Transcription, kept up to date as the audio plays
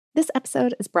This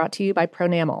episode is brought to you by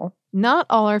Pronamel. Not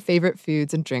all our favorite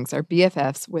foods and drinks are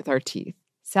BFFs with our teeth.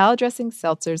 Salad dressings,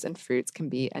 seltzers, and fruits can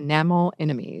be enamel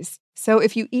enemies. So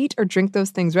if you eat or drink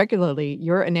those things regularly,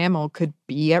 your enamel could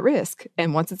be at risk.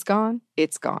 And once it's gone,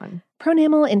 it's gone.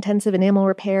 Pronamel Intensive Enamel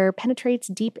Repair penetrates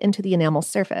deep into the enamel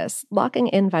surface, locking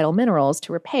in vital minerals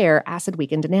to repair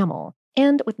acid-weakened enamel.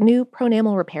 And with new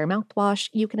Pronamel Repair mouthwash,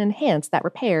 you can enhance that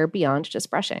repair beyond just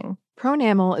brushing.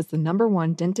 Pronamel is the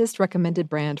 #1 dentist-recommended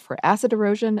brand for acid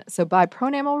erosion, so buy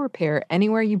Pronamel Repair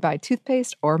anywhere you buy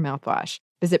toothpaste or mouthwash.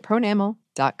 Visit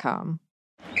pronamel.com.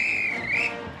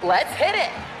 Let's hit it.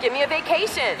 Give me a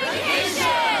vacation.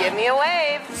 Give me a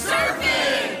wave.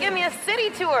 Surfing. Give me a city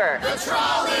tour. The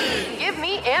trolley. Give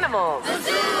me animals. The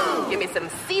zoo. Give me some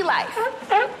sea life.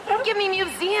 Give me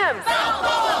museums.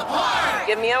 Balboa Park.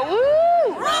 Give me a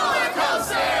woo. Roller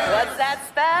coaster. What's that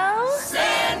spell?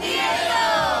 San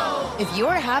Diego. If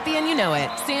you're happy and you know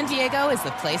it, San Diego is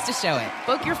the place to show it.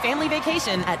 Book your family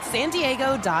vacation at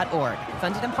sandiego.org.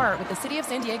 Funded in part with the City of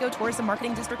San Diego Tourism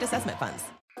Marketing District Assessment Funds.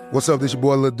 What's up, this your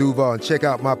boy Lil Duval, and check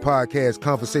out my podcast,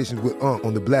 Conversations with Unc,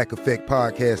 on the Black Effect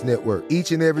Podcast Network.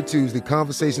 Each and every Tuesday,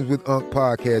 Conversations with Unc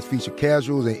podcast feature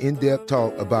casuals and in-depth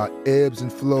talk about ebbs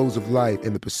and flows of life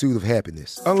and the pursuit of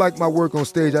happiness. Unlike my work on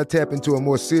stage, I tap into a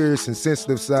more serious and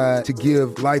sensitive side to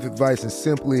give life advice and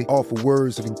simply offer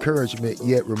words of encouragement,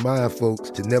 yet remind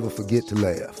folks to never forget to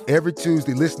laugh. Every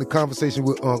Tuesday, listen to Conversation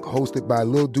with Unc, hosted by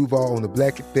Lil Duval on the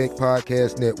Black Effect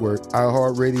Podcast Network,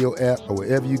 iHeartRadio app, or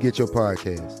wherever you get your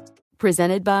podcasts.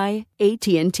 Presented by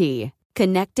AT&T.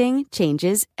 Connecting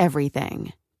changes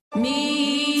everything.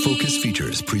 Focus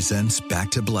Features presents Back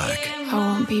to Black. I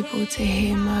want people to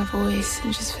hear my voice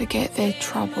and just forget their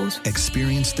troubles.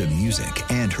 Experience the music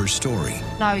and her story.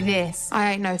 Know this.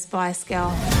 I ain't no Spice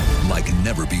Girl. Like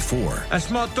never before.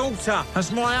 That's my daughter.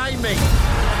 That's my Amy.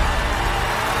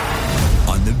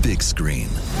 On the big screen.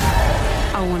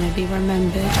 I want to be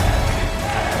remembered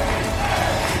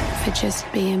for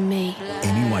just being me.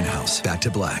 Amy Winehouse, Back to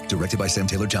Black, directed by Sam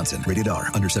Taylor Johnson. Rated R,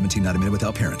 under 17, not a minute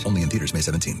without parent. Only in theaters May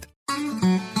 17th.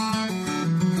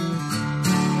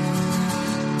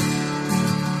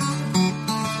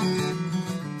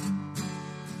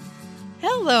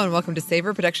 Hello and welcome to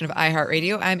Savor, production of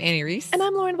iHeartRadio. I'm Annie Reese. And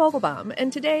I'm Lauren Vogelbaum.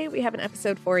 And today we have an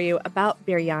episode for you about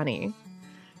biryani.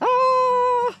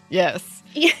 Yes.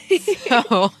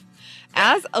 So,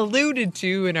 as alluded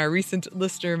to in our recent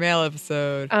listener mail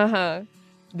episode,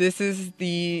 this is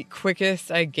the quickest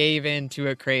I gave in to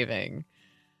a craving.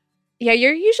 Yeah,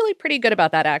 you're usually pretty good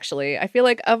about that, actually. I feel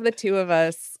like of the two of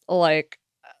us, like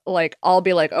I'll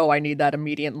be like, oh, I need that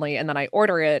immediately. And then I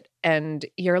order it. And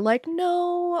you're like,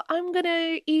 no, I'm going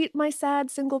to eat my sad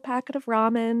single packet of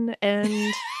ramen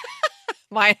and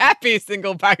my happy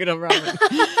single packet of ramen.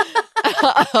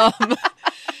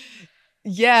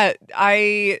 Yeah,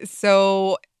 I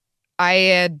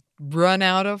had run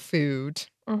out of food.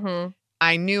 Mm-hmm.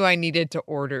 I knew I needed to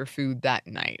order food that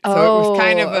night. So it was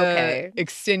kind of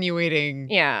extenuating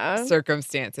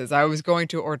circumstances. I was going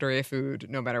to order a food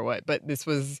no matter what. But this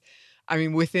was,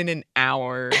 within an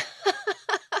hour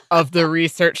of the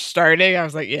research starting, I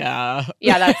was like, yeah.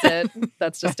 Yeah, that's it.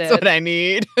 That's just that's what I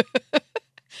need.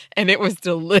 And it was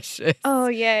delicious. Oh,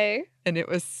 yay. And it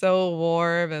was so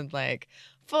warm and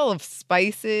full of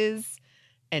spices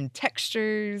and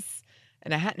textures.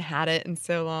 And I hadn't had it in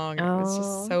so long. It was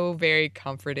just so very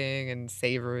comforting and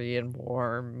savory and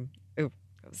warm. Ooh,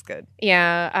 it was good.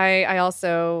 Yeah, I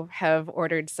also have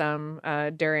ordered some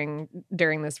during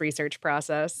this research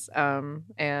process. Oh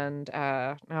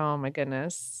my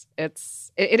goodness. It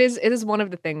is one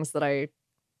of the things that I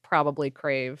probably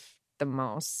crave the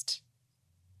most.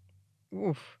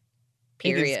 Oof.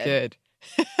 Period. It is good.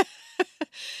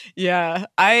 Yeah,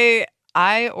 I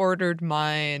ordered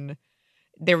mine.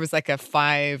 There was a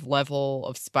 5 level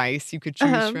of spice you could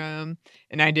choose from,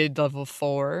 and I did level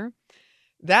 4.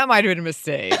 That might have been a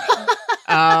mistake.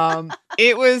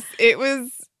 It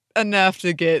was enough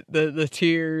to get the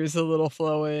tears a little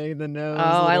flowing, the nose. Oh,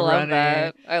 I love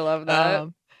that. I love that.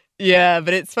 Yeah,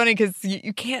 but it's funny because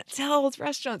you can't tell with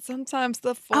restaurants. Sometimes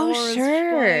the 4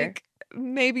 is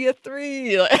maybe a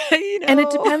 3. And it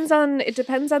depends on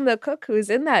the cook who's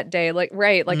in that day.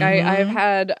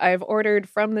 I've ordered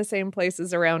from the same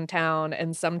places around town,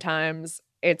 and sometimes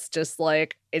it's just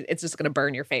it's just gonna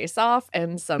burn your face off,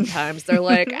 and sometimes they're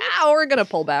like, we're gonna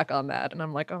pull back on that, and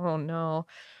I'm like, oh no,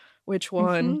 which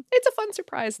one? Mm-hmm. It's a fun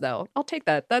surprise though. I'll take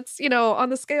that. That's on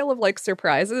the scale of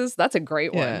surprises, that's a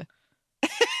great one.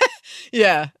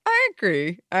 Yeah, I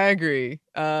agree.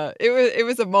 It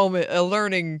was a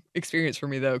learning experience for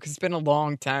me though, because it's been a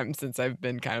long time since I've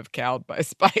been kind of cowed by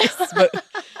spice. But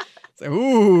It's like,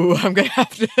 ooh, I'm gonna have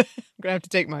to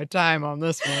take my time on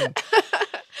this one.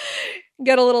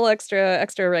 Get a little extra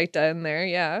raita in there,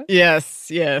 yeah.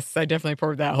 Yes, I definitely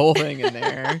poured that whole thing in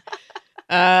there.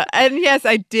 And yes,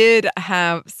 I did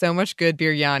have so much good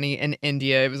biryani in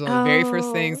India. It was one of the very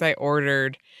first things I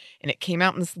ordered, and it came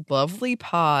out in this lovely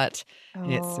pot,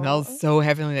 and it smelled so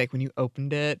heavenly. Like when you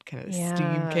opened it, kind of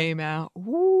steam came out.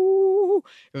 Ooh,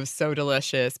 it was so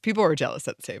delicious. People were jealous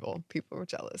at the table. People were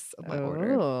jealous of my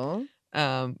order.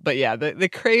 But yeah, the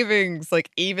cravings,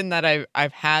 like even that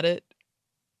I've had it,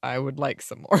 I would like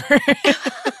some more.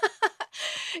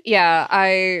 Yeah,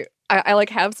 I like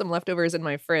have some leftovers in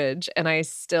my fridge, and I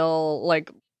still like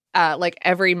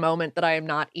every moment that I am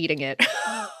not eating it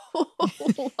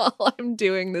while I'm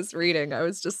doing this reading, I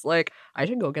was just like, I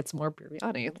should go get some more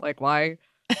biryani. Like, why?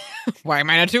 Why am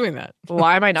I not doing that?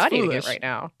 Why am I not eating it right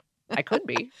now? I could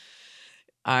be.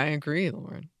 I agree,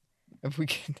 Lauren. If we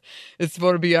can, it's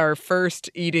going to be our first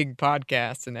eating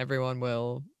podcast, and everyone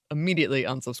will immediately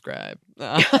unsubscribe.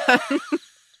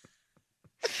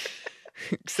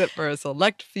 Except for a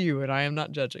select few, and I am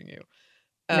not judging you.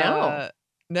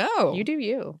 No. You do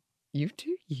you. You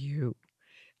do you.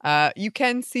 You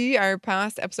can see our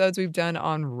past episodes we've done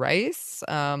on rice.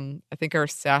 I think our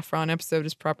saffron episode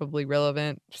is probably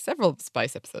relevant. Several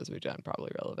spice episodes we've done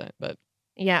probably relevant, but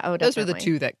yeah, those are the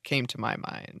two that came to my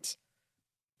mind.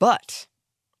 But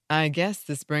I guess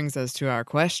this brings us to our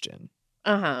question.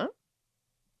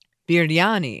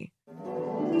 Biryani.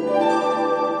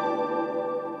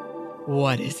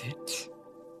 What is it?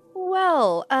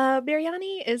 Well,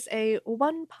 biryani is a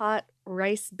one-pot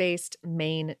rice-based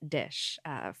main dish,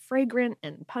 fragrant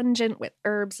and pungent with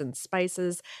herbs and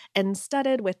spices, and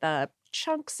studded with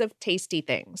chunks of tasty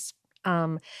things.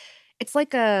 It's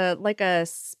like a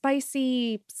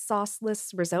spicy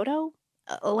sauceless risotto,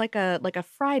 like a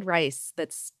fried rice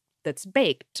that's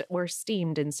baked or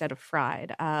steamed instead of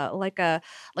fried, like a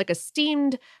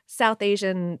steamed South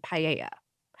Asian paella,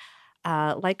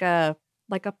 like a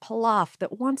pilaf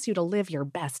that wants you to live your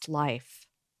best life.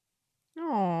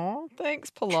 Oh,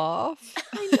 thanks, pilaf.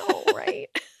 I know, right?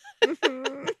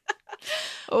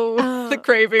 The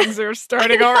cravings are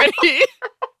starting already.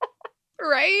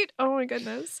 Right? Oh my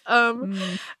goodness. All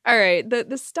right.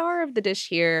 The star of the dish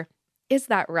here is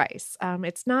that rice.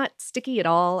 It's not sticky at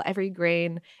all. Every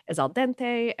grain is al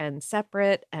dente and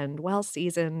separate and well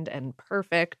seasoned and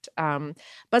perfect.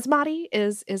 Basmati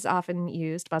is often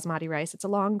used, basmati rice. It's a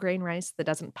long grain rice that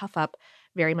doesn't puff up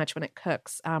very much when it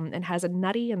cooks, and has a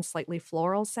nutty and slightly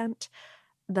floral scent.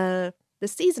 The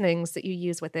seasonings that you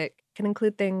use with it can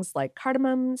include things like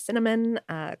cardamom, cinnamon,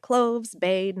 cloves,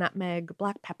 bay, nutmeg,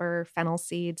 black pepper, fennel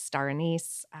seed, star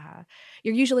anise.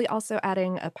 You're usually also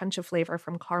adding a punch of flavor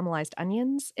from caramelized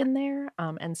onions in there,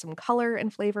 and some color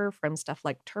and flavor from stuff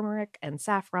like turmeric and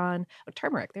saffron. Oh,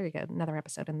 turmeric, there you go, another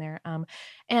episode in there.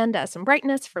 And some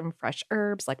brightness from fresh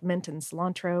herbs like mint and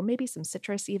cilantro, maybe some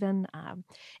citrus even.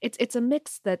 It's a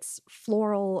mix that's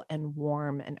floral and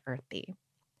warm and earthy.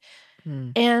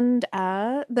 And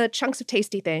the chunks of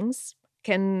tasty things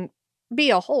can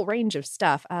be a whole range of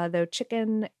stuff, though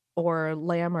chicken or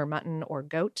lamb or mutton or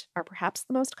goat are perhaps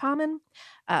the most common.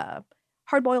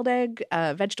 Hard-boiled egg,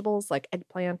 vegetables like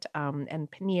eggplant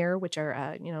and paneer, which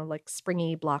are, like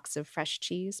springy blocks of fresh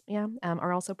cheese,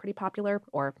 are also pretty popular.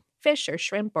 Or fish or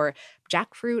shrimp or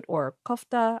jackfruit or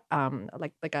kofta,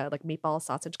 like meatball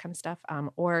sausage kind of stuff,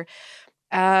 or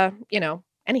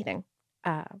anything.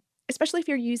 Especially if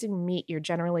you're using meat, you're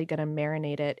generally going to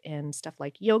marinate it in stuff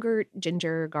like yogurt,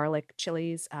 ginger, garlic,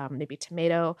 chilies, maybe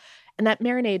tomato. And that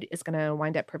marinade is going to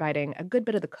wind up providing a good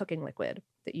bit of the cooking liquid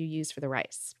that you use for the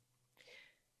rice.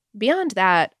 Beyond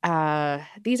that,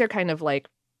 these are kind of like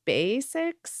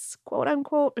basics, quote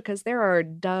unquote, because there are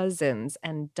dozens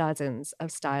and dozens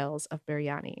of styles of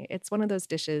biryani. It's one of those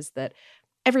dishes that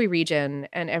every region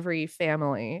and every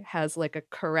family has like a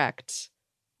correct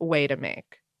way to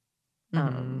make.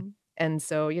 And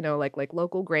so, like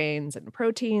local grains and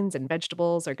proteins and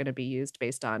vegetables are going to be used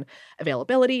based on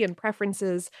availability and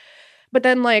preferences. But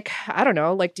then, I don't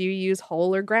know, do you use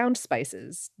whole or ground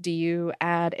spices? Do you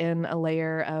add in a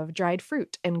layer of dried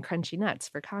fruit and crunchy nuts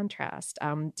for contrast?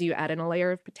 Do you add in a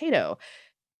layer of potato?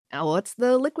 What's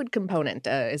the liquid component?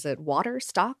 Is it water,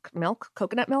 stock, milk,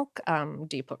 coconut milk?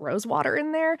 Do you put rose water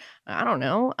in there? I don't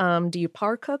know. Do you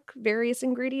par cook various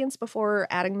ingredients before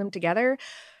adding them together?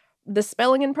 The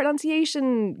spelling and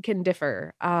pronunciation can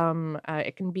differ.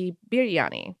 It can be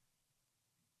biryani.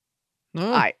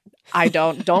 No. I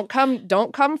don't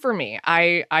come for me.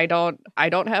 I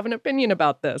don't have an opinion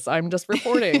about this. I'm just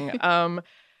reporting.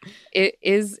 It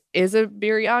is a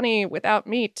biryani without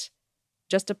meat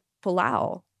just a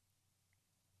pulao?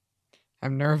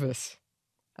 I'm nervous.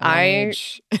 I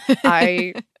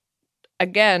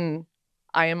again,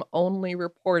 I am only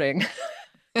reporting.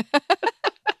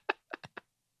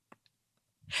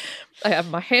 I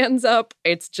have my hands up.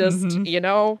 It's just, you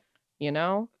know.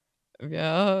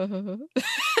 Yeah.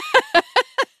 I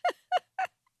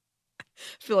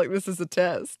feel like this is a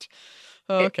test.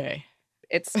 Okay.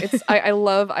 I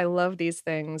love these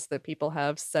things that people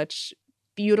have such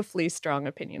beautifully strong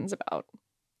opinions about.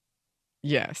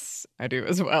 Yes, I do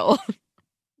as well.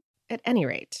 At any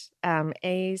rate,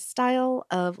 a style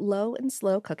of low and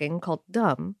slow cooking called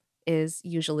dum is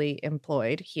usually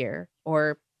employed here,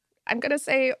 or I'm going to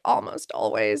say almost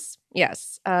always,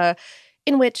 yes,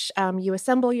 in which you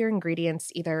assemble your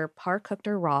ingredients either par-cooked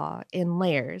or raw in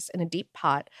layers in a deep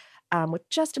pot with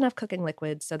just enough cooking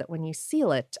liquid so that when you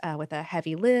seal it with a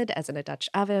heavy lid, as in a Dutch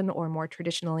oven, or more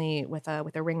traditionally with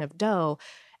a ring of dough,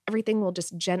 everything will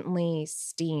just gently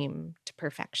steam to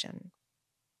perfection.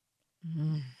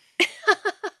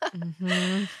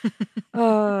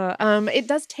 It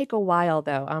does take a while,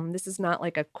 though. This is not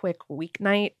like a quick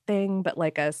weeknight thing, but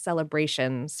like a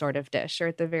celebration sort of dish, or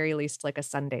at the very least, like a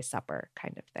Sunday supper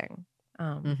kind of thing.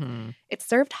 It's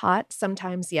served hot,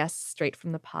 sometimes, yes, straight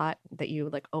from the pot that you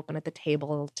like open at the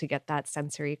table to get that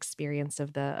sensory experience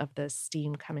of the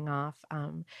steam coming off,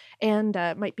 and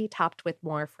might be topped with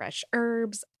more fresh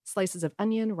herbs, slices of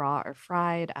onion, raw or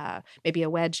fried, maybe a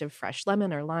wedge of fresh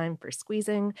lemon or lime for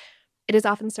squeezing. It is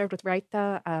often served with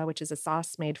raita, which is a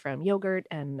sauce made from yogurt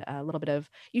and a little bit of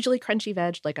usually crunchy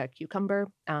veg like a cucumber,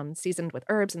 seasoned with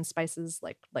herbs and spices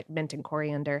like mint and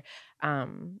coriander.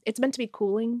 It's meant to be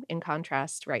cooling in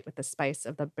contrast, right, with the spice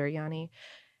of the biryani.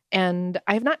 And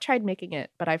I have not tried making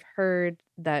it, but I've heard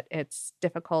that it's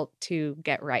difficult to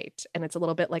get right. And it's a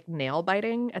little bit like nail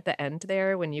biting at the end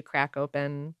there when you crack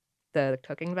open the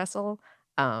cooking vessel,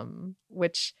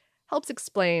 which helps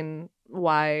explain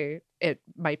why it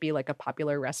might be like a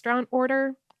popular restaurant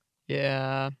order.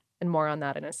 Yeah. And more on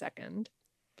that in a second.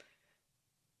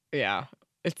 Yeah.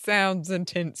 It sounds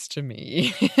intense to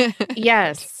me.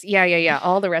 Yes. Yeah.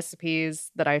 All the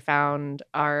recipes that I found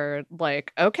are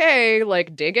like, okay,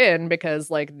 like dig in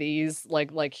because like these,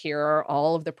 like here are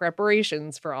all of the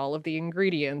preparations for all of the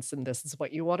ingredients and this is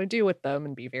what you want to do with them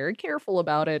and be very careful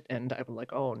about it. And I'm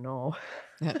like, oh no.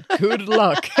 Good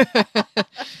luck.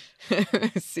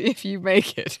 See if you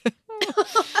make it.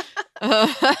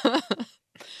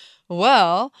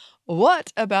 Well,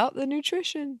 what about the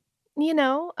nutrition? You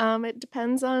know, it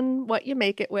depends on what you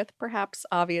make it with, perhaps,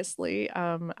 obviously.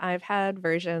 I've had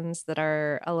versions that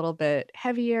are a little bit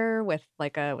heavier with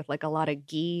like a lot of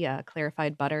ghee,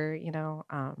 clarified butter, you know.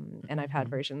 And I've had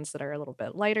versions that are a little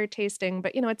bit lighter tasting,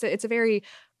 but you know, it's a very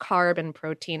carb and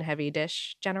protein heavy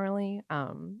dish generally.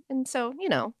 And so, you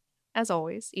know, as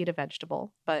always, eat a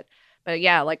vegetable. But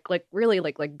yeah, like really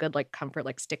like good like comfort,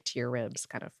 like stick to your ribs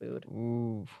kind of food.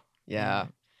 Ooh. Yeah.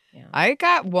 Yeah. I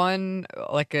got one,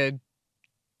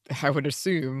 I would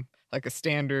assume, like a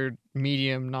standard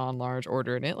medium, non-large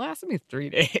order, and it lasted me 3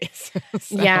 days.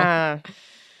 Yeah.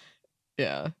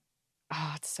 Yeah.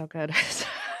 Oh, it's so good.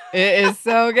 It is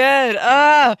so good.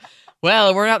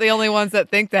 Well, we're not the only ones that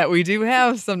think that. We do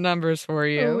have some numbers for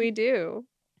you. We do.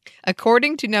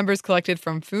 According to numbers collected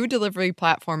from food delivery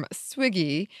platform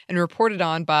Swiggy and reported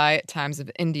on by Times of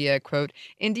India, quote,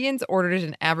 Indians ordered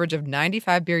an average of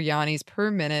 95 biryanis per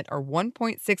minute or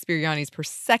 1.6 biryanis per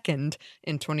second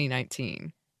in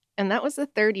 2019. And that was the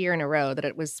third year in a row that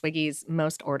it was Swiggy's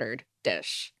most ordered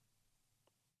dish.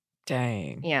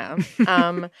 Dang. Yeah.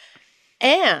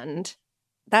 And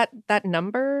that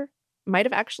number might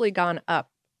have actually gone up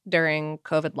during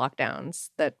COVID lockdowns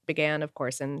that began, of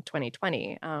course, in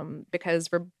 2020, because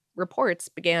reports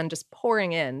began just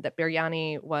pouring in that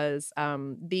biryani was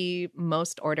the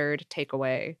most ordered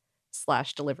takeaway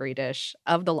 / delivery dish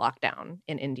of the lockdown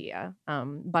in India.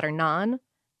 Butter naan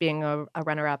being a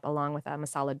runner-up along with a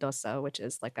masala dosa, which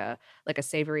is like a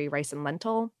savory rice and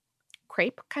lentil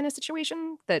crepe kind of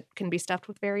situation that can be stuffed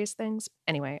with various things.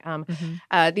 Anyway,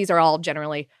 these are all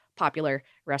generally popular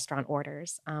restaurant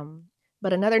orders.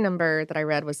 But another number that I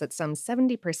read was that some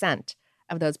 70%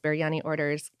 of those biryani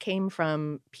orders came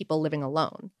from people living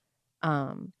alone.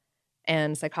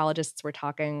 And psychologists were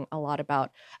talking a lot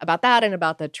about that and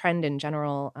about the trend in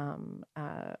general,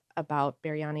 about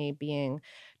biryani being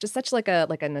just such like a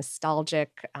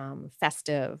nostalgic,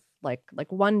 festive, like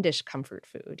one dish comfort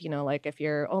food. You know, like if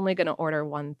you're only going to order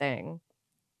one thing,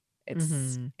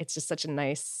 it's just such a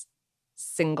nice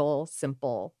single,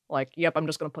 simple, like, yep, I'm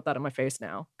just gonna put that on my face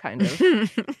now, kind of.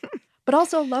 But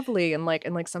also lovely and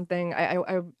like something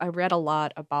I read a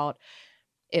lot about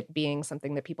it being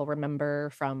something that people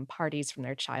remember from parties from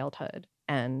their childhood.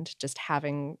 and just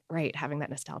having that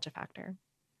nostalgia factor.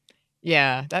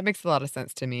 Yeah, that makes a lot of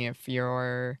sense to me if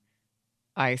you're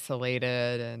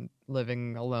isolated and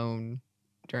living alone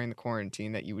during the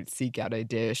quarantine, that you would seek out a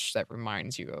dish that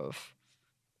reminds you of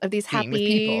these being with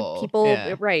happy people.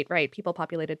 Yeah. Right. People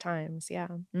populated times. Yeah.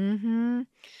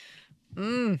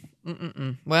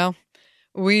 Well,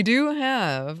 we do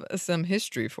have some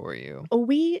history for you.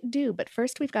 We do, but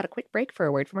first we've got a quick break for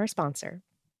a word from our sponsor.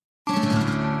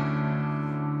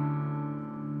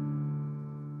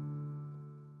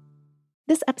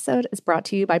 This episode is brought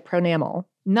to you by Pronamel.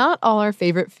 Not all our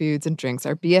favorite foods and drinks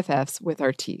are BFFs with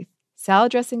our teeth.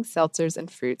 Salad dressings, seltzers, and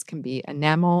fruits can be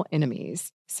enamel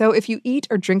enemies. So if you eat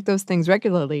or drink those things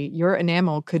regularly, your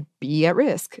enamel could be at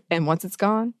risk. And once it's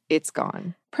gone, it's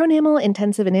gone. Pronamel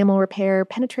Intensive Enamel Repair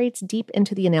penetrates deep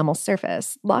into the enamel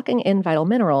surface, locking in vital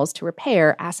minerals to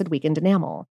repair acid-weakened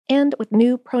enamel. And with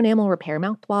new Pronamel Repair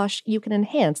mouthwash, you can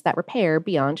enhance that repair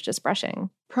beyond just brushing.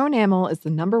 Pronamel is the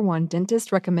 #1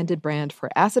 dentist-recommended brand for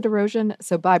acid erosion,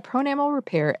 so buy Pronamel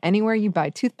Repair anywhere you buy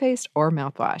toothpaste or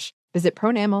mouthwash. Visit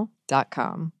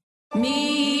pronamel.com.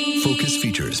 Focus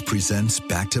Features presents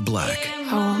Back to Black.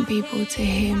 I want people to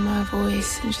hear my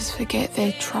voice and just forget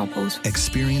their troubles.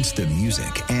 Experience the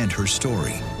music and her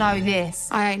story Know this.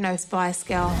 I ain't no Spice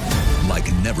Girl.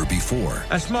 like never before.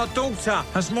 That's my daughter.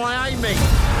 That's my Amy.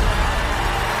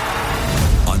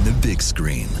 On the big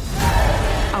screen.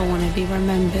 I want to be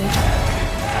remembered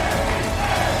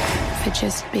for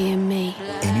just being me.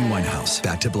 Amy Winehouse,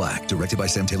 Back to Black, directed by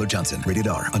Sam Taylor Johnson. Rated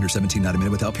R, under 17, not a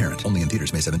minute without parent. Only in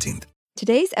theaters May 17th.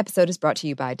 Today's episode is brought to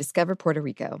you by Discover Puerto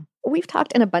Rico. We've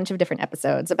talked in a bunch of different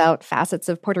episodes about facets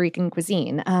of Puerto Rican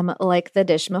cuisine, like the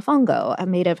dish mofongo,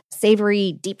 made of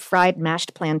savory, deep-fried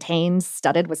mashed plantains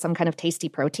studded with some kind of tasty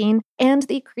protein, and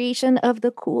the creation of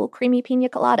the cool, creamy pina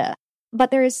colada. But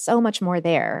there is so much more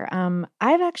there.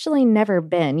 I've actually never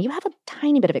been. You have a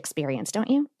tiny bit of experience, don't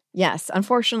you? Yes,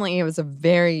 unfortunately, it was a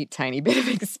very tiny bit of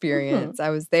experience. I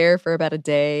was there for about a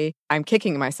day. I'm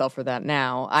kicking myself for that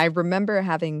now. I remember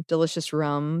having delicious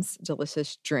rums,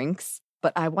 delicious drinks,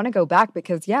 but I want to go back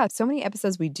because, so many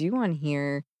episodes we do on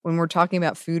here when we're talking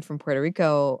about food from Puerto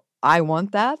Rico. I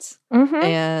want that,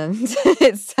 and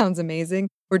it sounds amazing.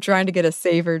 We're trying to get a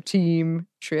Savor team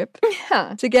trip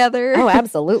together. Oh,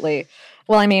 absolutely.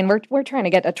 Well, I mean, we're trying to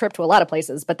get a trip to a lot of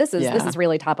places, but this is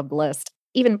really top of the list.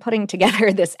 Even putting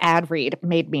together this ad read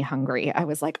made me hungry. I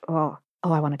was like, oh,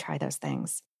 I want to try those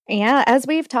things. Yeah, as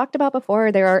we've talked about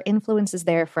before, there are influences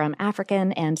there from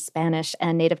African and Spanish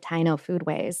and native Taino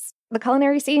foodways. The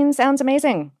culinary scene sounds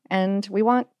amazing, and we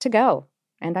want to go,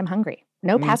 and I'm hungry.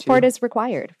 No passport is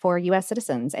required for U.S.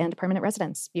 citizens and permanent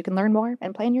residents. You can learn more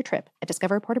and plan your trip at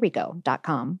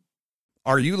discoverpuertorico.com.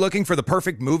 Are you looking for the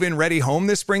perfect move-in ready home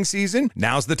this spring season?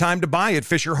 Now's the time to buy at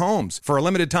Fisher Homes. For a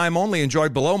limited time only, enjoy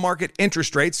below-market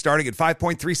interest rates starting at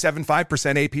 5.375%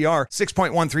 APR,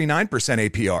 6.139%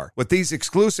 APR. With these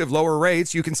exclusive lower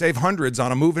rates, you can save hundreds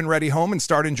on a move-in ready home and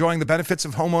start enjoying the benefits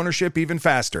of home ownership even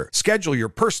faster. Schedule your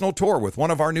personal tour with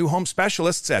one of our new home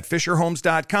specialists at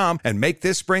FisherHomes.com and make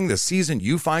this spring the season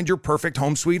you find your perfect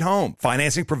home sweet home.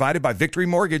 Financing provided by Victory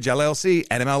Mortgage, LLC,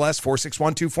 NMLS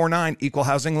 461249, Equal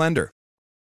Housing Lender.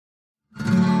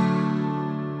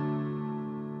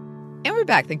 And we're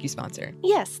back. Thank you, sponsor.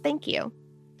 Yes, thank you.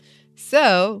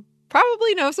 So,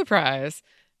 probably no surprise,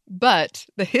 but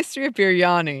the history of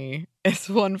biryani is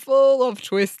one full of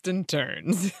twists and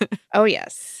turns. Oh,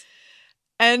 yes.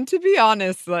 And to be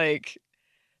honest, there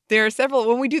are several,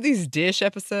 when we do these dish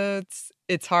episodes,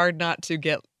 it's hard not to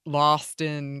get lost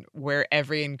in where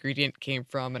every ingredient came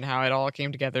from and how it all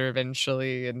came together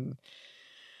eventually. And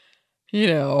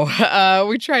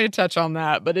we try to touch on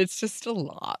that, but it's just a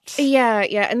lot. Yeah.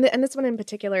 And this one in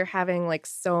particular having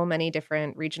so many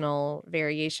different regional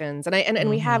variations. And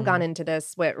we have gone into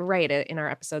this in our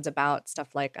episodes about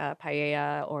stuff like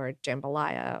paella or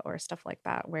jambalaya or stuff like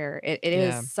that, where it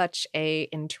is such a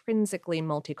intrinsically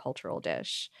multicultural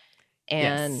dish.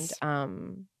 And Yes.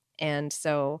 And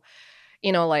so,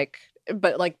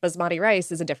 but basmati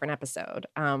rice is a different episode.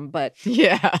 But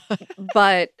Yeah.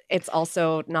 but it's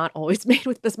also not always made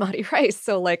with basmati rice.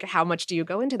 So how much do you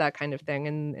go into that kind of thing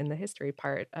in the history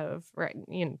part of, right?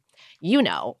 You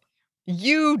know.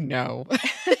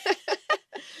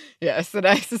 Yes, and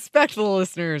I suspect the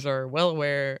listeners are well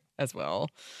aware as well.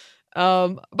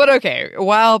 But okay,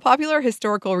 while popular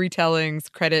historical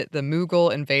retellings credit the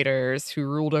Mughal invaders who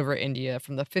ruled over India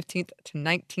from the 15th to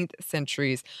 19th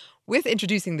centuries with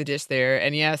introducing the dish there,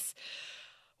 and yes,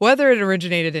 whether it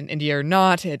originated in India or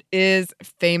not, it is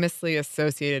famously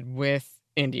associated with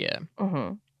India.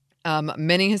 Mm-hmm.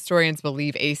 Many historians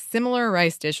believe a similar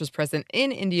rice dish was present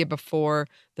in India before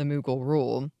the Mughal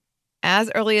rule.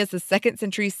 As early as the 2nd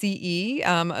century CE,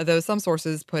 though some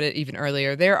sources put it even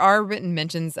earlier, there are written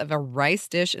mentions of a rice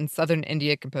dish in southern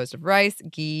India composed of rice,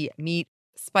 ghee, meat,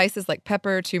 spices like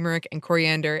pepper, turmeric, and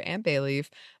coriander, and bay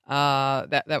leaf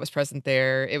that was present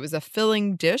there. It was a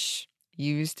filling dish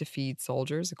used to feed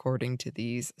soldiers, according to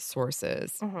these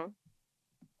sources. Mm-hmm.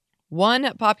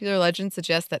 One popular legend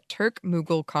suggests that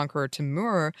Turk-Mughal conqueror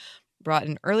Timur brought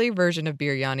an early version of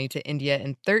biryani to India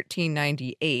in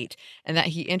 1398, and that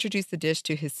he introduced the dish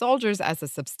to his soldiers as a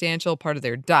substantial part of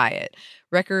their diet.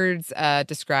 Records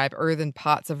describe earthen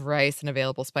pots of rice and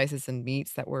available spices and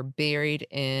meats that were buried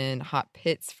in hot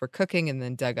pits for cooking and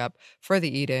then dug up for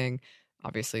the eating.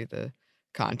 Obviously, the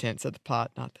contents of the pot,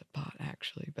 not the pot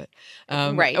actually, but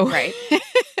right.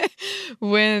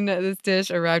 When this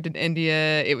dish arrived in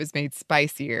India, it was made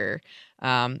spicier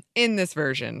in this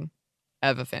version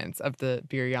of events of the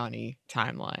biryani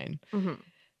timeline. Mm-hmm.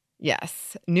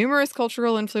 Yes. Numerous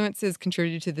cultural influences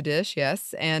contributed to the dish,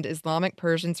 yes, and Islamic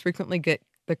Persians frequently get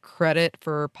the credit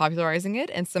for popularizing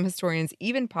it, and some historians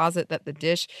even posit that the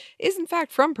dish is in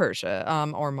fact from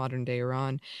Persia or modern-day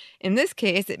Iran. In this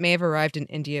case, it may have arrived in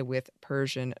India with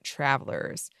Persian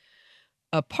travelers.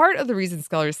 A part of the reason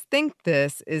scholars think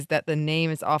this is that the name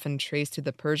is often traced to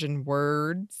the Persian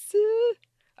words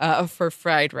for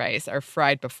fried rice or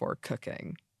fried before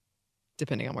cooking,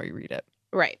 depending on where you read it.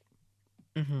 Right.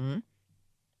 Mm-hmm.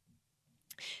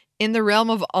 In the realm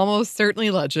of almost certainly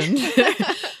legend,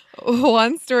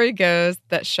 one story goes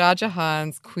that Shah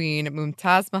Jahan's queen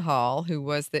Mumtaz Mahal, who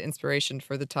was the inspiration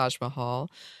for the Taj Mahal,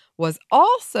 was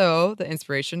also the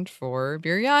inspiration for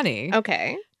biryani.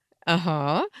 Okay.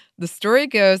 The story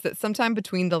goes that sometime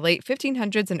between the late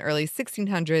 1500s and early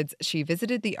 1600s, she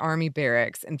visited the army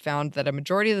barracks and found that a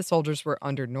majority of the soldiers were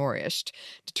undernourished.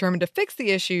 Determined to fix the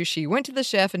issue, she went to the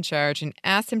chef in charge and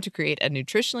asked him to create a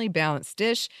nutritionally balanced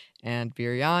dish, and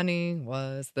biryani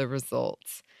was the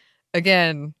result.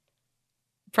 Again,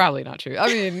 probably not true. I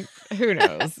mean, who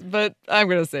knows? But I'm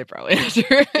going to say probably not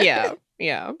true. Yeah.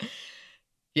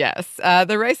 Yes.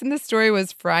 The rice in this story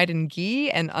was fried in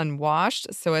ghee and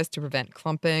unwashed so as to prevent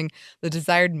clumping. The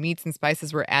desired meats and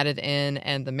spices were added in,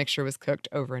 and the mixture was cooked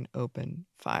over an open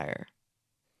fire.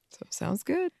 So sounds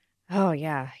good. Oh,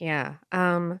 yeah.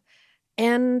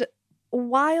 And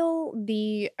while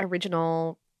the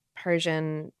original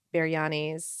Persian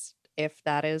biryanis, if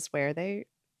that is where they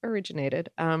originated,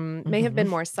 may have been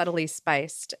more subtly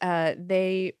spiced,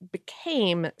 they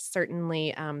became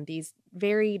certainly these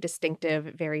very distinctive,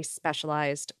 very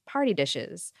specialized party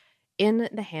dishes in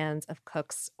the hands of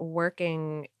cooks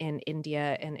working in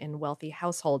India and in wealthy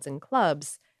households and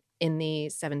clubs in the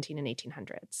 17 and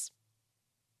 1800s.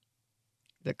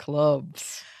 The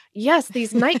clubs. Yes,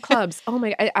 these nightclubs. Oh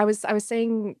my! I was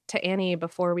saying to Annie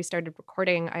before we started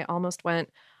recording, I almost went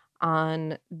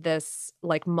on this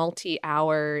like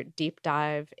multi-hour deep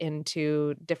dive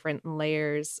into different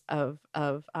layers of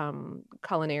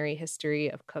culinary history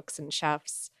of cooks and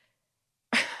chefs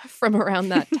from around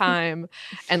that time,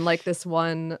 and like this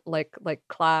one like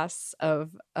class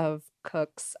of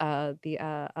cooks, the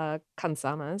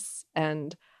Kansamas,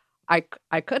 and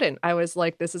I couldn't. I was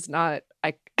like, this is not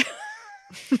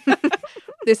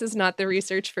this is not the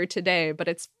research for today, but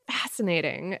it's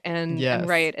fascinating and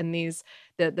right. And these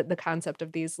the concept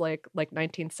of these like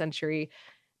 19th century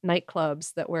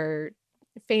nightclubs that were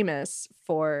famous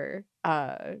for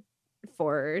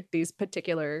these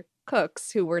particular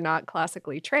cooks who were not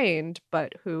classically trained,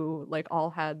 but who like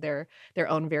all had their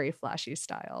own very flashy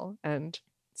style. And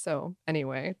so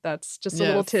anyway, that's just a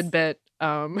little tidbit.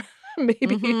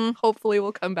 Maybe hopefully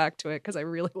we'll come back to it because I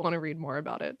really want to read more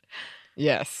about it.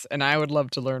 Yes, and I would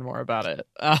love to learn more about it.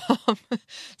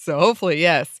 So hopefully,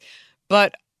 yes.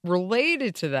 But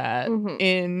related to that,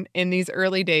 in these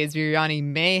early days, biryani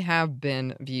may have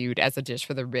been viewed as a dish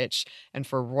for the rich and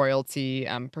for royalty,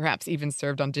 perhaps even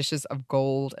served on dishes of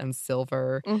gold and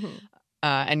silver.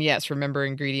 And yes, remember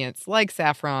ingredients like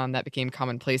saffron that became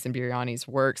commonplace in biryanis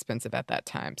were expensive at that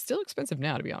time. Still expensive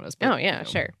now, to be honest. But, oh, yeah,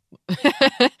 sure.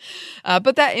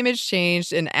 But that image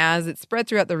changed, and as it spread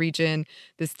throughout the region,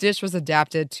 this dish was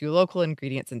adapted to local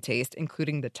ingredients and taste,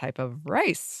 including the type of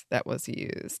rice that was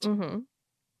used.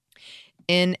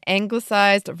 An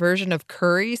anglicized version of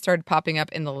curry started popping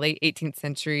up in the late 18th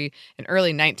century and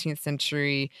early 19th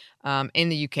century in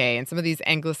the UK. And some of these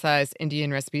anglicized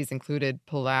Indian recipes included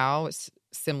pulao,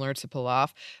 similar to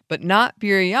pilaf, but not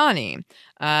biryani.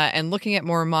 And looking at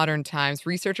more modern times,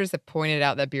 researchers have pointed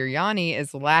out that biryani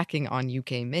is lacking on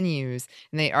UK menus.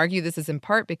 And they argue this is in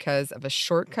part because of a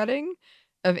shortcutting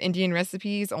of Indian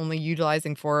recipes, only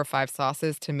utilizing 4 or 5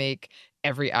 sauces to make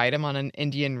every item on an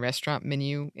Indian restaurant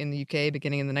menu in the UK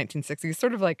beginning in the 1960s.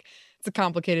 Sort of like it's a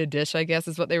complicated dish, I guess,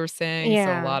 is what they were saying.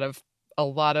 Yeah. So a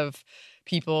lot of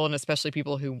people, and especially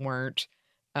people who weren't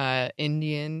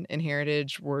Indian in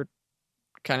heritage, were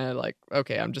kind of like,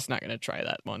 okay, I'm just not going to try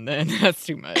that one then. That's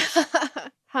too much.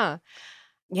 Huh.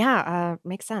 Yeah,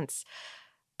 makes sense.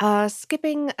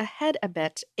 Skipping ahead a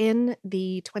bit, in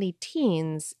the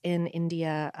 20-teens in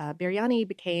India, biryani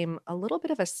became a little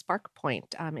bit of a spark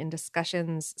point in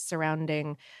discussions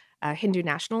surrounding Hindu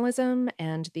nationalism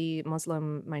and the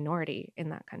Muslim minority in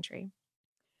that country.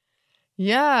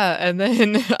 Yeah, and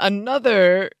then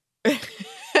another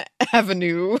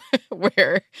avenue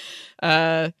where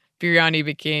biryani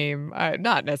became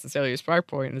not necessarily a spark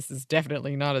point. This is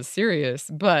definitely not as serious,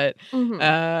 but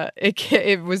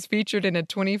it was featured in a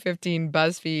 2015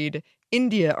 BuzzFeed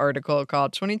India article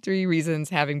called 23 Reasons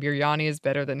Having Biryani is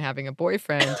Better Than Having a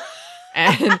Boyfriend.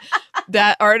 And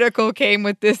that article came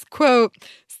with this quote,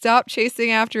 "Stop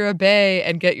chasing after a bae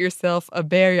and get yourself a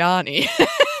biryani."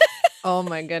 Oh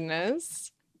my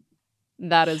goodness.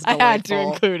 That is delightful. I had to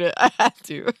include it. I had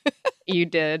to. You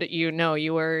did.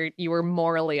 You were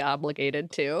morally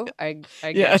obligated to. I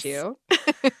Yes. get you.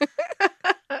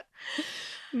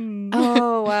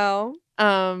 Oh wow.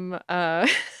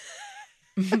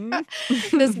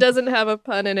 This doesn't have a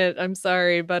pun in it. I'm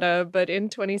sorry, but in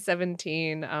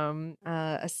 2017,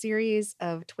 a series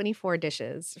of 24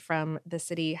 dishes from the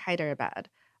city Hyderabad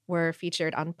were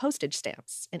featured on postage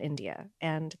stamps in India,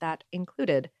 and that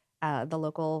included the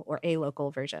local or a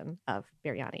local version of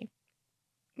biryani.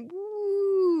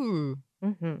 Ooh.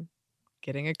 Mm-hmm.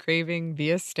 Getting a craving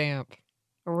via stamp.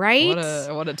 Right?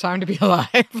 What a time to be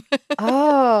alive.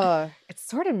 Oh, it's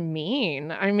sort of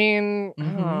mean. I mean,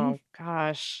 Mhm. oh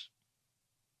gosh.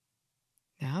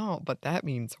 No, but that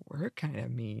means we're kind of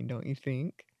mean, don't you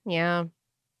think? Yeah.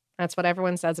 That's what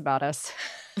everyone says about us.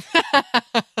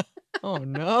 Oh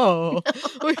no.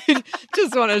 We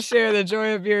just want to share the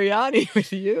joy of biryani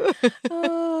with you.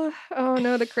 Oh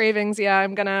no, the cravings. Yeah,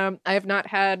 I have not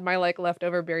had my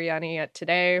leftover biryani yet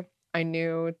today. I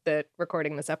knew that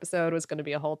recording this episode was going to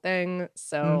be a whole thing.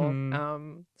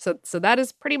 So, so that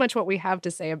is pretty much what we have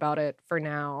to say about it for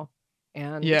now.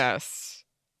 And Yes.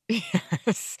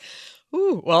 Yes.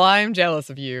 Ooh, well, I am jealous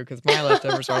of you because my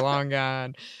leftovers are long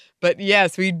gone. But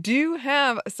yes, we do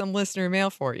have some listener mail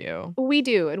for you. we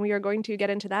do, and we are going to get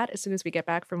into that as soon as we get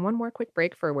back from one more quick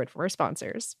break for a word from our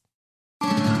sponsors.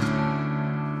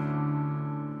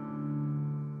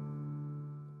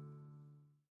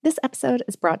 This episode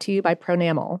is brought to you by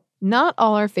Pronamel. Not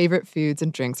all our favorite foods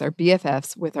and drinks are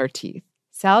BFFs with our teeth.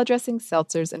 Salad dressings,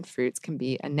 seltzers, and fruits can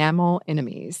be enamel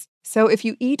enemies. So if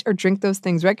you eat or drink those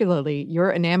things regularly,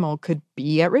 your enamel could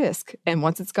be at risk. And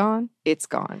once it's gone, it's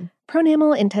gone.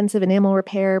 Pronamel Intensive Enamel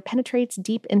Repair penetrates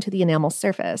deep into the enamel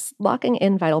surface, locking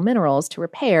in vital minerals to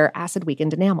repair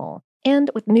acid-weakened enamel. And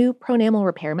with new Pronamel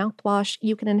Repair mouthwash,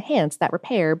 you can enhance that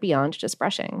repair beyond just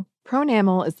brushing.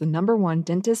 Pronamel is the #1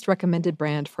 dentist-recommended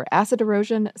brand for acid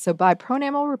erosion, so buy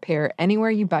Pronamel Repair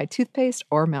anywhere you buy toothpaste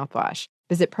or mouthwash.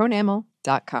 Visit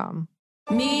pronamel.com.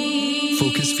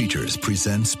 Focus Features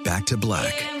presents Back to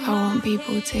Black. I want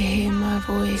people to hear my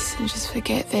voice and just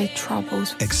forget their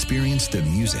troubles. Experience the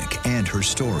music and her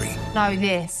story Know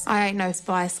this. I ain't no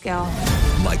Spice Girl.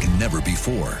 like never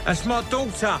before That's my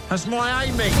daughter. That's my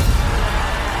Amy.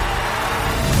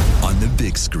 on the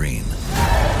big screen.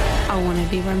 I want to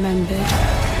be remembered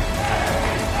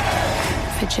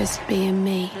for just being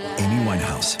me. Amy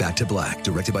Winehouse, Back to Black,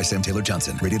 directed by Sam Taylor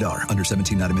Johnson. Rated R, under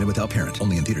 17, not admitted without parent.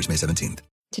 Only in theaters May 17th.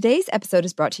 Today's episode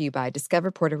is brought to you by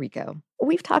Discover Puerto Rico.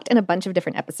 We've talked in a bunch of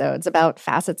different episodes about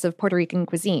facets of Puerto Rican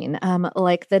cuisine,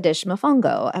 like the dish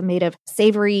mofongo, made of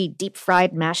savory,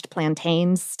 deep-fried mashed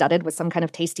plantains studded with some kind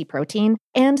of tasty protein,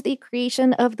 and the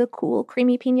creation of the cool,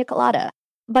 creamy pina colada.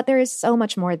 But there is so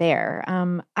much more there.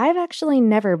 I've actually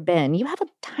never been. You have a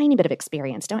tiny bit of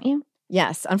experience, don't you?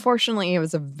 Yes, unfortunately, it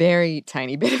was a very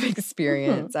tiny bit of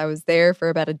experience. I was there for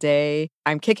about a day.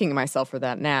 I'm kicking myself for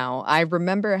that now. I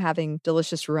remember having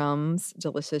delicious rums,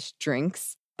 delicious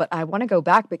drinks, but I want to go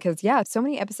back because, yeah, so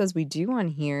many episodes we do on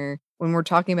here when we're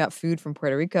talking about food from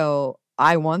Puerto Rico.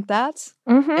 I want that,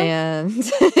 and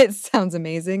it sounds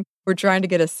amazing. We're trying to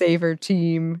get a Savor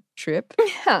team trip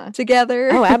together.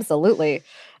 Oh, absolutely.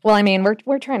 Well, I mean,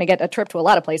 we're trying to get a trip to a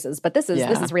lot of places, but this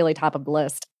is really top of the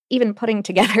list. Even putting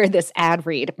together this ad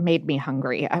read made me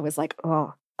hungry. I was like,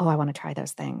 oh, I want to try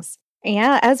those things.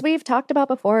 Yeah, as we've talked about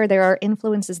before, there are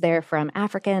influences there from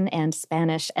African and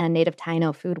Spanish and native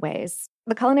Taino foodways.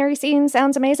 The culinary scene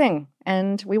sounds amazing,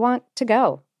 and we want to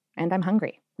go, and I'm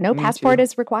hungry. No Me passport too.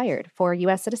 is required for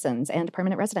U.S. citizens and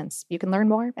permanent residents. You can learn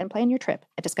more and plan your trip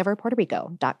at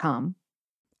discoverpuertorico.com.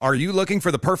 Are you looking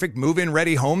for the perfect move-in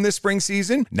ready home this spring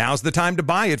season? Now's the time to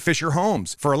buy at Fisher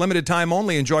Homes. For a limited time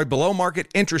only, enjoy below-market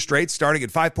interest rates starting at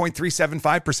 5.375%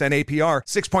 APR,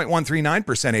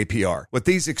 6.139% APR. With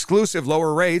these exclusive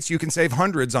lower rates, you can save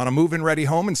hundreds on a move-in ready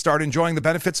home and start enjoying the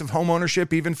benefits of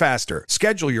homeownership even faster.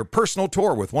 Schedule your personal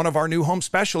tour with one of our new home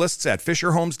specialists at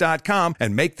FisherHomes.com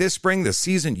and make this spring the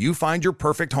season you find your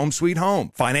perfect home sweet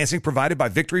home. Financing provided by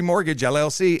Victory Mortgage,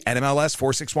 LLC, NMLS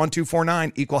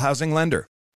 461249, Equal Housing Lender.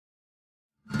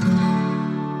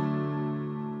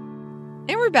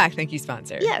 And we're back. Thank you,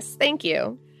 sponsor. Yes, thank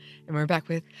you. And we're back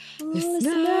with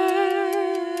Listener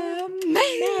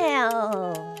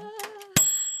Mail.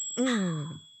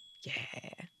 Yeah.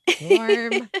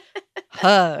 Warm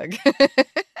hug.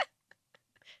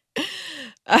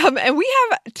 And we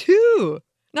have two,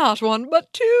 not one,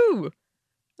 but two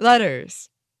letters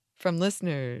from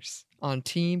listeners on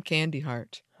Team Candy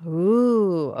Heart.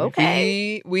 Ooh,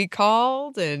 okay. We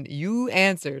called and you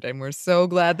answered, and we're so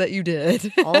glad that you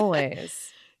did.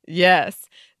 Always. Yes.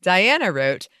 Diana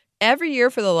wrote, every year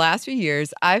for the last few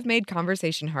years, I've made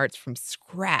conversation hearts from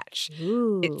scratch.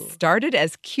 Ooh. It started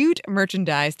as cute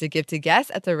merchandise to give to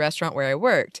guests at the restaurant where I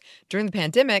worked. During the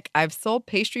pandemic, I've sold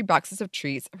pastry boxes of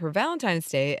treats for Valentine's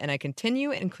Day, and I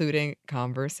continue including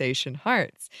conversation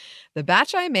hearts. The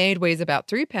batch I made weighs about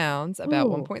 3 pounds, about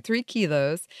 1.3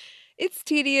 kilos. It's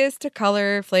tedious to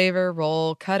color, flavor,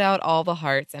 roll, cut out all the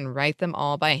hearts, and write them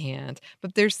all by hand,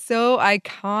 but they're so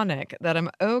iconic that I'm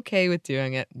okay with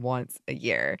doing it once a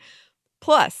year.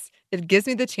 Plus, it gives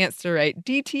me the chance to write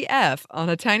DTF on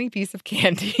a tiny piece of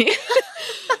candy.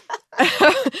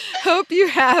 Hope you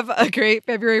have a great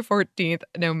February 14th,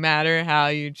 no matter how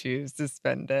you choose to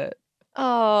spend it.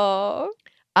 Oh,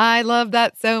 I love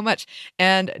that so much.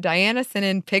 And Diana sent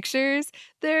in pictures.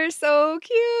 They're so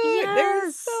cute. Yes.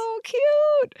 They're so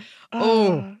cute.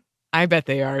 Oh, I bet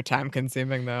they are time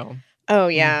consuming though. Oh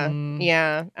yeah. Mhm.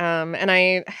 Yeah.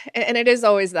 And it is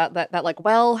always that like,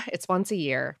 well, it's once a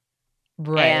year.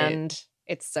 Right. And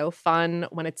it's so fun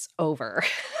when it's over.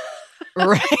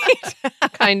 Right.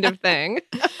 Kind of thing.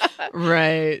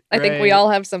 Right. I think we right. all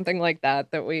have something like that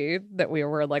we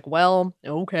were like, well,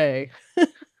 okay.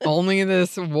 Only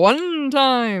this one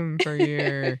time per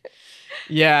year.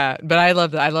 Yeah, but I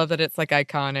love that. I love that it's like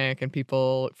iconic and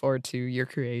people look forward to your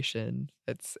creation.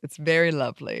 It's very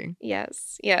lovely.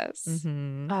 Yes. Yes.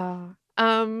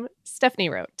 Mm-hmm. Stephanie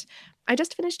wrote, I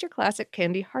just finished your classic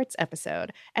Candy Hearts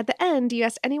episode. At the end, you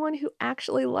asked anyone who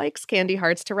actually likes Candy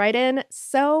Hearts to write in,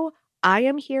 so I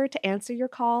am here to answer your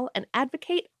call and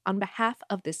advocate on behalf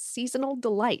of this seasonal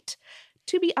delight.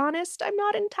 To be honest, I'm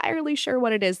not entirely sure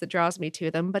what it is that draws me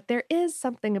to them, but there is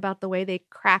something about the way they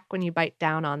crack when you bite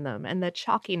down on them and the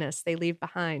chalkiness they leave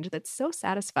behind that's so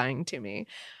satisfying to me.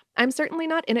 I'm certainly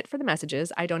not in it for the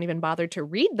messages. I don't even bother to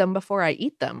read them before I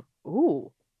eat them.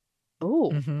 Ooh.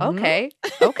 Mhm. Okay.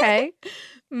 Okay.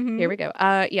 Mhm. Here we go.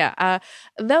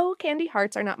 Though candy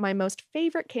hearts are not my most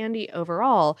favorite candy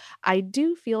overall, I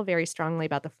do feel very strongly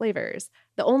about the flavors.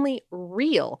 The only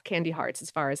real candy hearts,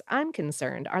 as far as I'm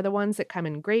concerned, are the ones that come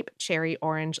in grape, cherry,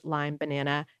 orange, lime,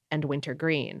 banana, and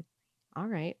wintergreen. All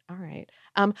right.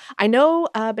 I know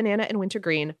banana and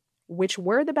wintergreen, which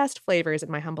were the best flavors in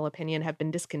my humble opinion, have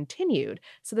been discontinued,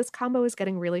 so this combo is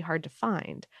getting really hard to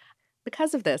find.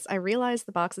 Because of this, I realize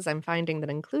the boxes I'm finding that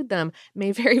include them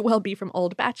may very well be from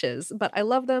old batches, but I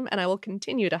love them and I will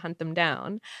continue to hunt them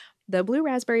down. The blue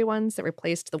raspberry ones that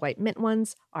replaced the white mint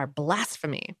ones are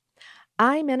blasphemy.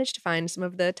 I managed to find some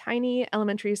of the tiny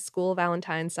elementary school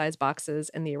Valentine's size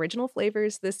boxes in the original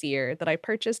flavors this year that I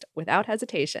purchased without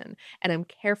hesitation, and I'm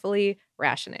carefully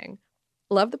rationing.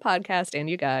 Love the podcast and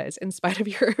you guys, in spite of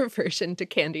your aversion to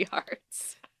candy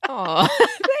hearts. Aw,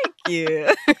 thank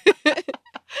you.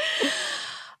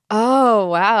 Oh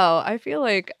wow! I feel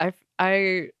like I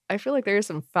feel like there's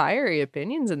some fiery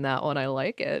opinions in that one. I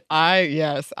like it.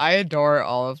 Yes, I adore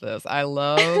all of this. I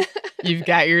love you've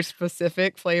got your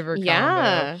specific flavor combo.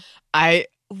 Yeah. I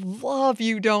love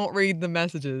you don't read the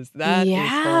messages. That is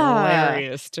Yeah.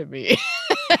 hilarious to me.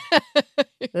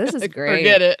 This is Like, great.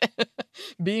 Forget it.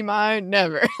 Be mine,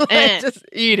 never. Like, just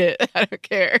eat it. I don't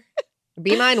care.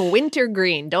 Be mine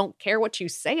wintergreen. Don't care what you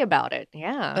say about it.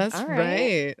 Yeah. That's all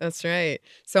right. That's right.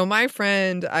 So my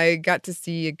friend, I got to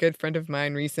see a good friend of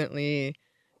mine recently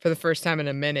for the first time in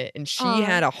a minute, and she Aw.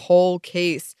 had a whole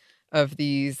case of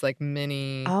these like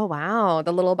mini. Oh wow,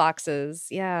 the little boxes.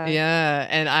 Yeah. Yeah,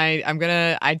 and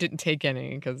I didn't take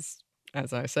any because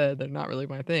as I said, they're not really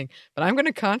my thing. But I'm going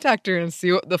to contact her and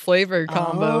see what the flavor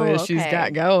combo is she's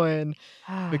got going,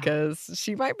 because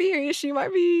she might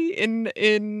be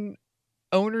in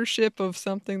ownership of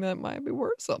something that might be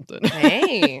worth something.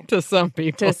 Hey, to some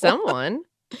people, to someone.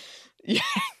 Yeah.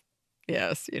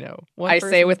 Yes, I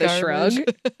say with a shrug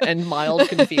and mild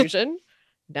confusion.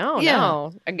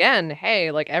 No. Again,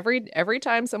 hey, like every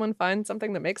time someone finds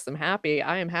something that makes them happy,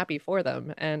 I am happy for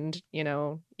them. And,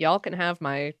 y'all can have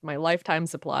my lifetime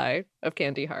supply of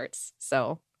candy hearts.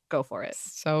 So go for it.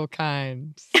 So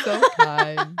kind. So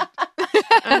kind.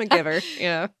 I'm a giver.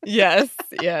 Yeah. Yes.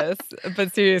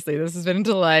 But seriously, this has been a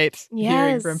delight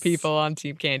hearing from people on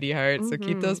Team Candy Heart. So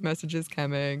keep those messages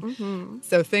coming.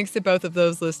 So thanks to both of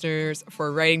those listeners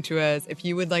for writing to us. If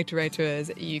you would like to write to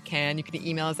us, you can. You can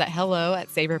email us at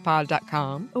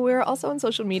hello@savorpod.com. We're also on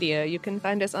social media. You can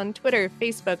find us on Twitter,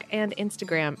 Facebook, and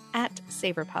Instagram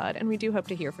 @SavorPod. And we do hope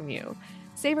to hear from you.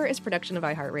 Savor is a production of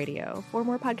iHeartRadio. For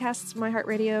more podcasts from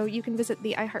iHeartRadio, you can visit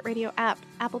the iHeartRadio app,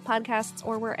 Apple Podcasts,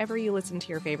 or wherever you listen to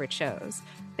your favorite shows.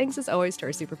 Thanks as always to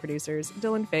our super producers,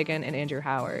 Dylan Fagan and Andrew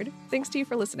Howard. Thanks to you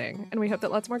for listening, and we hope that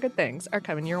lots more good things are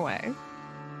coming your way.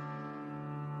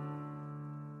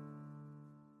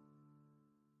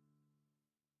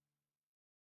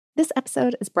 This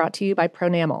episode is brought to you by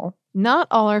Pronamel. Not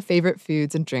all our favorite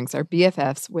foods and drinks are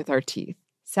BFFs with our teeth.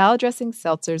 Salad dressings,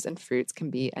 seltzers, and fruits can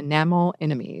be enamel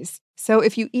enemies. So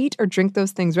if you eat or drink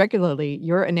those things regularly,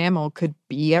 your enamel could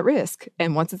be at risk.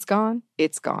 And once it's gone,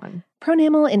 it's gone.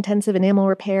 Pronamel Intensive Enamel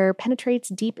Repair penetrates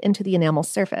deep into the enamel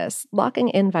surface, locking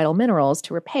in vital minerals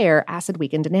to repair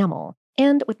acid-weakened enamel.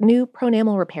 And with new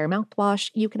Pronamel Repair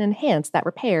mouthwash, you can enhance that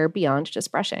repair beyond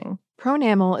just brushing.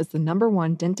 Pronamel is the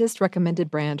 #1 dentist-recommended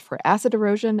brand for acid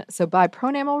erosion, so buy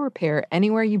Pronamel Repair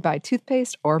anywhere you buy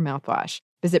toothpaste or mouthwash.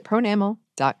 Visit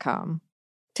pronamel.com.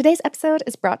 Today's episode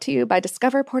is brought to you by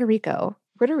Discover Puerto Rico.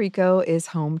 Puerto Rico is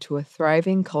home to a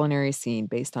thriving culinary scene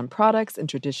based on products and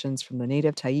traditions from the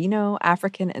native Taíno,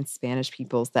 African, and Spanish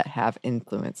peoples that have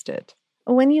influenced it.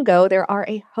 When you go, there are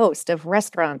a host of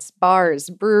restaurants,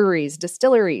 bars, breweries,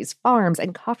 distilleries, farms,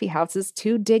 and coffee houses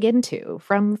to dig into,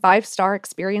 from 5-star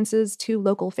experiences to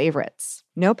local favorites.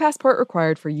 No passport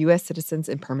required for U.S. citizens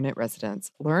and permanent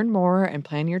residents. Learn more and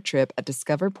plan your trip at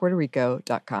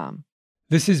discoverpuertorico.com.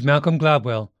 This is Malcolm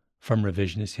Gladwell from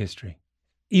Revisionist History.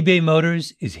 eBay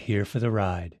Motors is here for the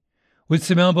ride. With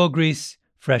some elbow grease,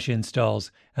 fresh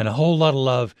installs, and a whole lot of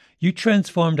love, you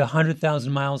transformed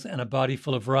 100,000 miles and a body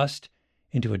full of rust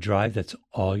into a drive that's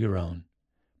all your own.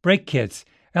 Brake kits,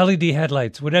 LED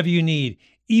headlights, whatever you need,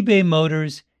 eBay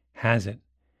Motors has it.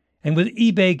 And with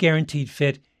eBay Guaranteed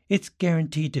Fit, it's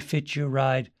guaranteed to fit your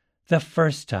ride the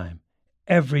first time,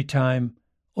 every time,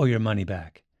 or your money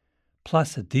back.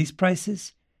 Plus, at these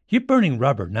prices, you're burning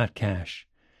rubber, not cash.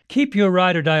 Keep your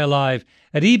ride or die alive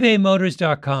at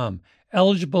ebaymotors.com.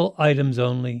 Eligible items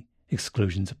only.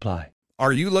 Exclusions apply.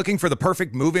 Are you looking for the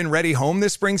perfect move-in ready home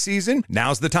this spring season?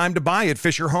 Now's the time to buy at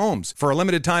Fisher Homes. For a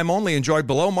limited time only, enjoy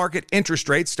below-market interest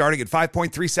rates starting at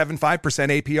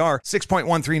 5.375% APR,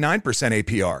 6.139%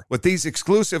 APR. With these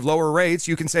exclusive lower rates,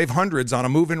 you can save hundreds on a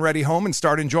move-in ready home and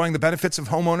start enjoying the benefits of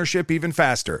homeownership even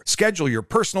faster. Schedule your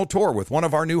personal tour with one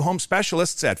of our new home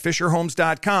specialists at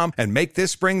FisherHomes.com and make this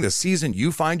spring the season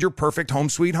you find your perfect home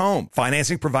sweet home.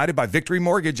 Financing provided by Victory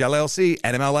Mortgage, LLC,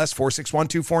 NMLS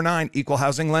 461249, Equal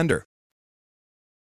Housing Lender.